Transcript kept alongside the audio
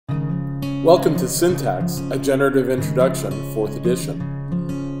Welcome to Syntax, a Generative Introduction, 4th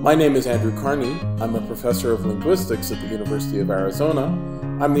edition. My name is Andrew Carnie. I'm a professor of linguistics at the University of Arizona.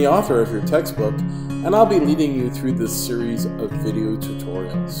 I'm the author of your textbook, and I'll be leading you through this series of video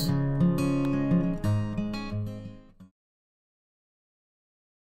tutorials.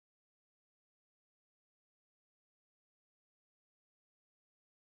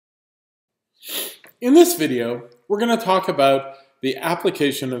 In this video, we're going to talk about the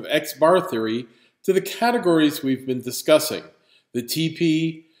application of X-bar theory to the categories we've been discussing: the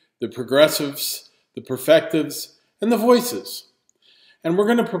TP, the progressives, the perfectives, and the voices. And we're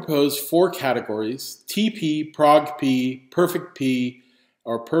going to propose 4 categories: TP, ProgP, PerfP,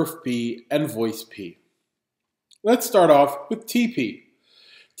 or PerfP, and VoiceP. Let's start off with TP.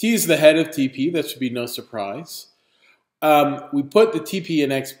 T is the head of TP, that should be no surprise. We put the TP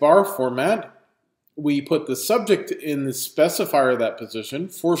in X-bar format. We put the subject in the specifier of that position,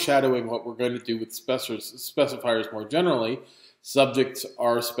 foreshadowing what we're going to do with specifiers more generally. Subjects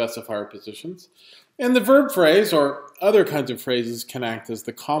are specifier positions. And the verb phrase, or other kinds of phrases, can act as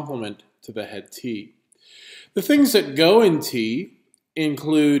the complement to the head T. The things that go in T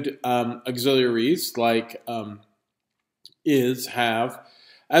include auxiliaries like is, have,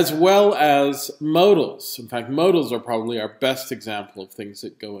 as well as modals. In fact, modals are probably our best example of things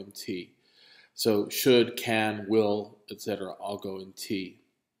that go in T. So should, can, will, etc. all go in T.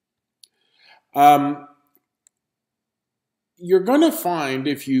 You're going to find,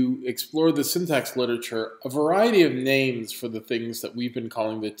 if you explore the syntax literature, a variety of names for the things that we've been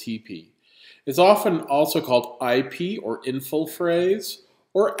calling the TP. It's often also called IP, or infil phrase,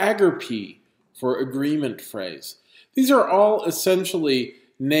 or agrp, for agreement phrase. These are all essentially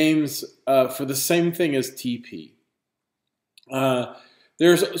names for the same thing as TP.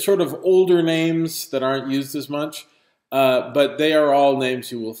 There's sort of older names that aren't used as much, but they are all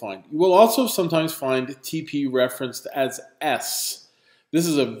names you will find. You will also sometimes find TP referenced as S. This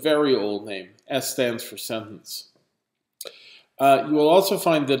is a very old name. S stands for sentence. You will also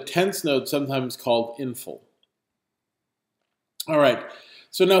find the tense node sometimes called infil. All right,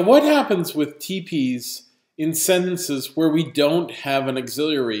 so now what happens with TPs in sentences where we don't have an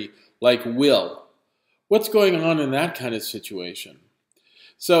auxiliary like will? What's going on in that kind of situation?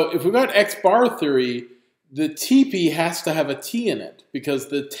 So if we've got X-bar theory, the TP has to have a T in it because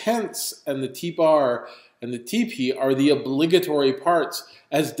the tense and the T-bar and the TP are the obligatory parts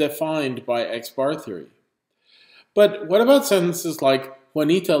as defined by X-bar theory. But what about sentences like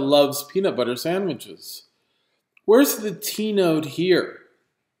Juanita loves peanut butter sandwiches? Where's the T node here?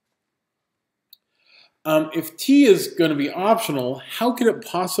 If T is going to be optional, how could it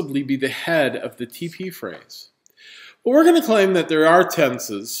possibly be the head of the TP phrase? Well, we're going to claim that there are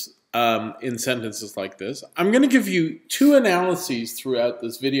tenses in sentences like this. I'm going to give you 2 analyses throughout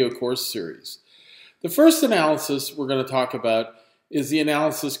this video course series. The first analysis we're going to talk about is the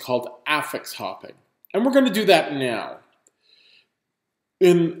analysis called affix hopping. And we're going to do that now.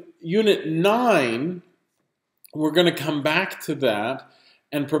 In Unit 9, we're going to come back to that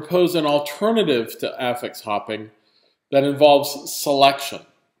and propose an alternative to affix hopping that involves selection.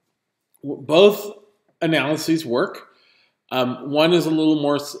 Both analyses work. One is a little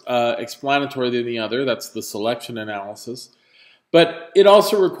more explanatory than the other. That's the selection analysis. But it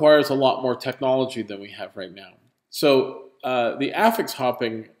also requires a lot more technology than we have right now. So the affix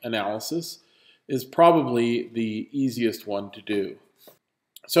hopping analysis is probably the easiest one to do.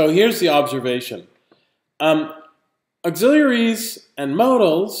 So here's the observation. Auxiliaries and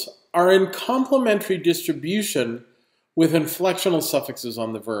modals are in complementary distribution with inflectional suffixes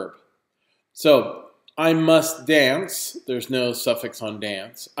on the verb. So I must dance, there's no suffix on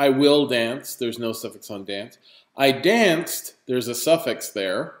dance. I will dance, there's no suffix on dance. I danced, there's a suffix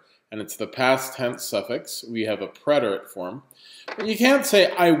there, and it's the past tense suffix. We have a preterite form. But you can't say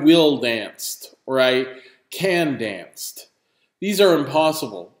I will danced or I can danced. These are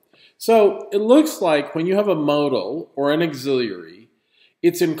impossible. So it looks like when you have a modal or an auxiliary,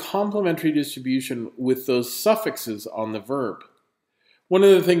 it's in complementary distribution with those suffixes on the verb. One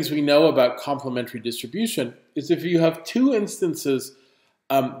of the things we know about complementary distribution is if you have 2 instances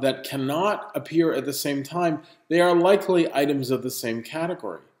that cannot appear at the same time, they are likely items of the same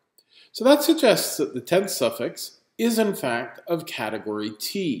category. So that suggests that the tense suffix is in fact of category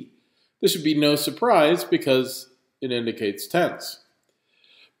T. This should be no surprise because it indicates tense.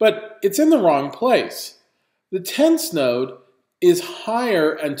 But it's in the wrong place. The tense node is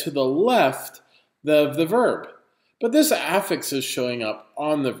higher and to the left of the verb. But this affix is showing up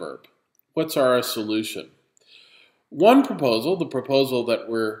on the verb. What's our solution? One proposal, the proposal that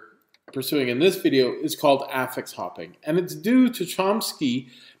we're pursuing in this video, is called affix hopping. And it's due to Chomsky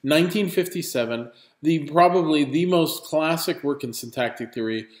 1957, probably the most classic work in syntactic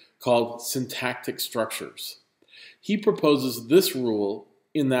theory called Syntactic Structures. He proposes this rule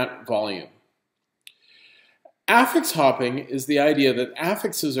in that volume. Affix hopping is the idea that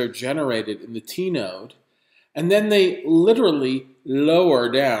affixes are generated in the T node, and then they literally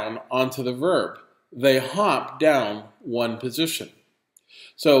lower down onto the verb. They hop down one position.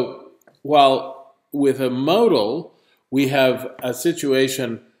 So while with a modal, we have a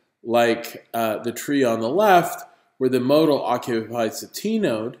situation like the tree on the left, where the modal occupies the T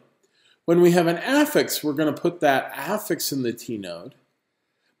node. When we have an affix, we're going to put that affix in the T node,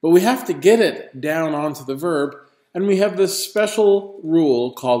 but we have to get it down onto the verb, and we have this special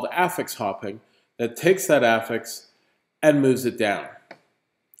rule called affix hopping that takes that affix and moves it down.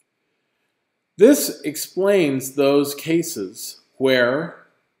 This explains those cases where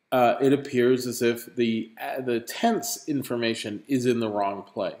it appears as if the tense information is in the wrong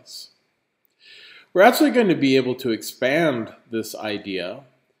place. We're actually going to be able to expand this idea,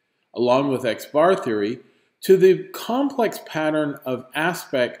 along with X-bar theory, to the complex pattern of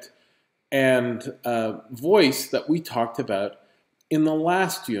aspect and voice that we talked about in the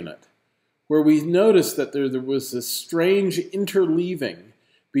last unit, where we noticed that there was this strange interleaving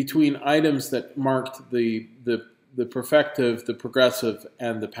between items that marked the perfective, the progressive,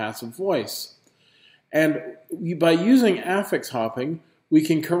 and the passive voice. And by using affix hopping, we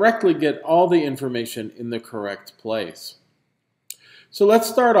can correctly get all the information in the correct place. So let's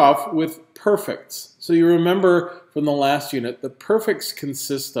start off with perfects. So you remember from the last unit, the perfects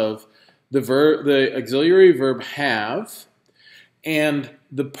consist of the auxiliary verb have and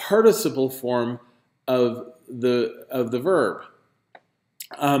the participle form of the verb.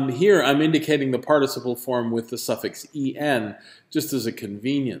 Here I'm indicating the participle form with the suffix en, just as a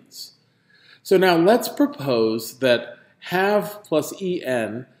convenience. So now let's propose that have plus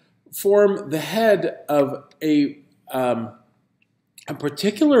en form the head of a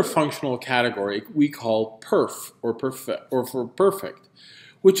particular functional category we call perf, or for perfect,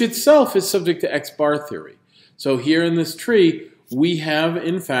 which itself is subject to X-bar theory. So here in this tree, we have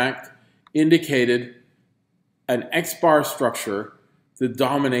in fact indicated an X-bar structure to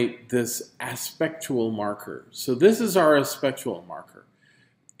dominate this aspectual marker. So this is our aspectual marker.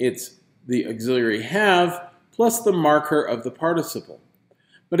 It's the auxiliary have plus the marker of the participle.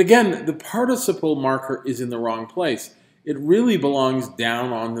 But again, the participle marker is in the wrong place. It really belongs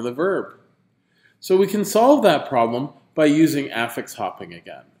down onto the verb. So we can solve that problem by using affix hopping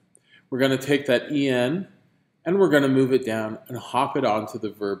again. We're going to take that en and we're going to move it down and hop it onto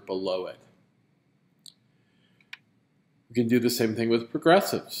the verb below it. We can do the same thing with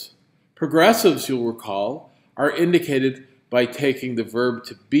progressives. Progressives, you'll recall, are indicated by taking the verb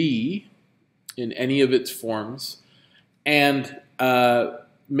to be in any of its forms and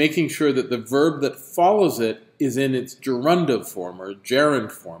making sure that the verb that follows it is in its gerundive form or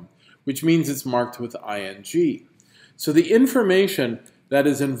gerund form, which means it's marked with ing. So the information that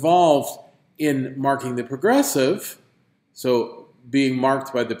is involved in marking the progressive, so being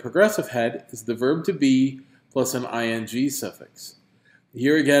marked by the progressive head, is the verb to be plus an ing suffix.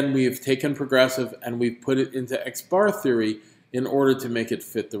 Here again, we have taken progressive and we've put it into X-bar theory in order to make it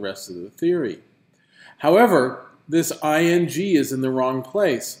fit the rest of the theory. However, this ing is in the wrong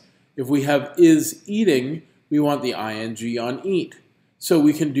place. If we have is eating, we want the ing on eat. So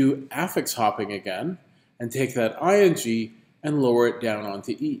we can do affix hopping again and take that ing and lower it down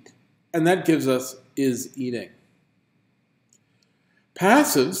onto eat. And that gives us is eating.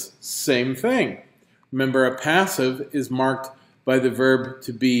 Passives, same thing. Remember, a passive is marked by the verb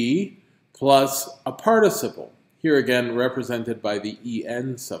to be plus a participle, here again represented by the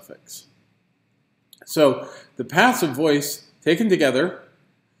en suffix. So the passive voice taken together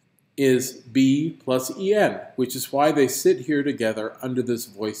is be plus en, which is why they sit here together under this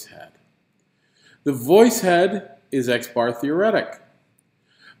voice head. The voice head is X-bar theoretic,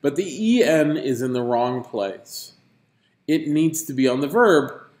 but the en is in the wrong place. It needs to be on the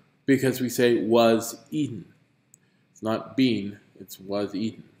verb because we say was eaten. It's not been, it's was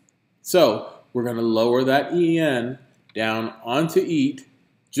eaten. So we're going to lower that en down onto eat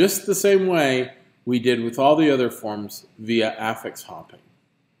just the same way we did with all the other forms via affix hopping.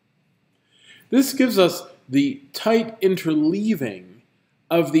 This gives us the tight interleaving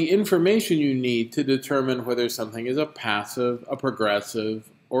of the information you need to determine whether something is a passive, a progressive,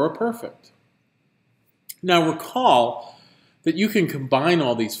 or a perfect. Now recall that you can combine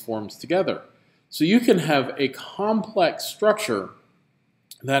all these forms together. So you can have a complex structure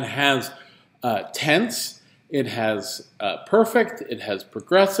that has tense, it has perfect, it has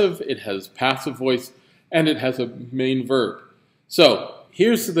progressive, it has passive voice, and it has a main verb. So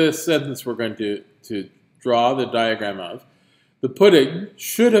here's the sentence we're going to draw the diagram of. The pudding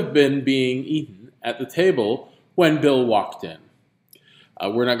should have been being eaten at the table when Bill walked in.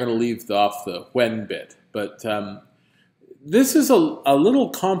 We're not going to leave off the when bit, but this is a little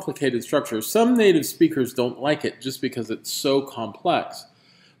complicated structure. Some native speakers don't like it just because it's so complex,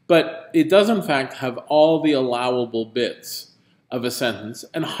 but it does in fact have all the allowable bits of a sentence,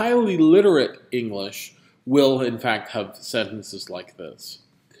 and highly literate English will in fact have sentences like this.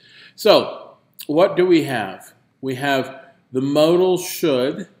 So what do we have? We have the modal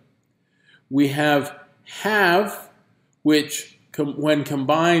should. We have, which when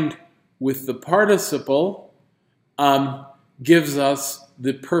combined with the participle gives us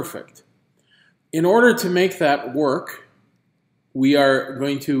the perfect. In order to make that work, we are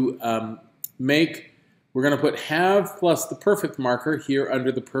going to we're going to put have plus the perfect marker here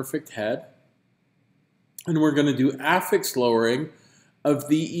under the perfect head. And we're going to do affix lowering of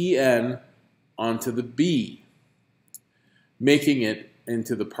the en onto the b, making it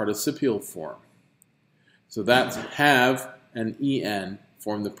into the participial form. So that's have and en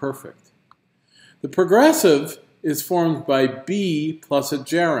form the perfect. The progressive is formed by be plus a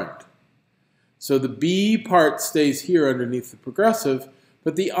gerund. So the be part stays here underneath the progressive,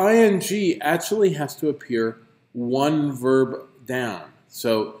 but the ing actually has to appear one verb down.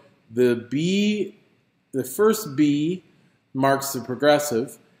 So the first be marks the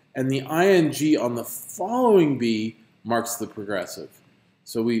progressive, and the ing on the following be marks the progressive.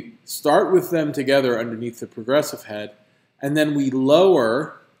 So we start with them together underneath the progressive head, and then we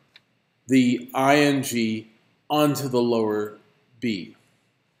lower the ing onto the lower b.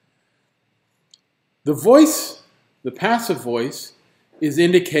 The voice, the passive voice, is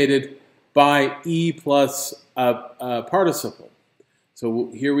indicated by e plus a participle.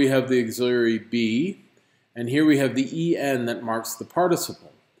 So here we have the auxiliary be, and here we have the en that marks the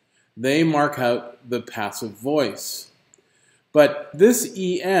participle. They mark out the passive voice. But this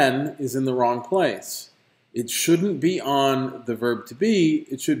en is in the wrong place. It shouldn't be on the verb to be,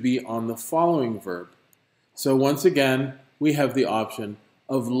 it should be on the following verb. So once again, we have the option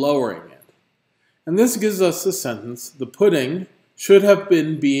of lowering it. And this gives us the sentence, the pudding should have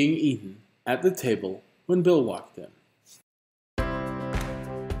been being eaten at the table when Bill walked in.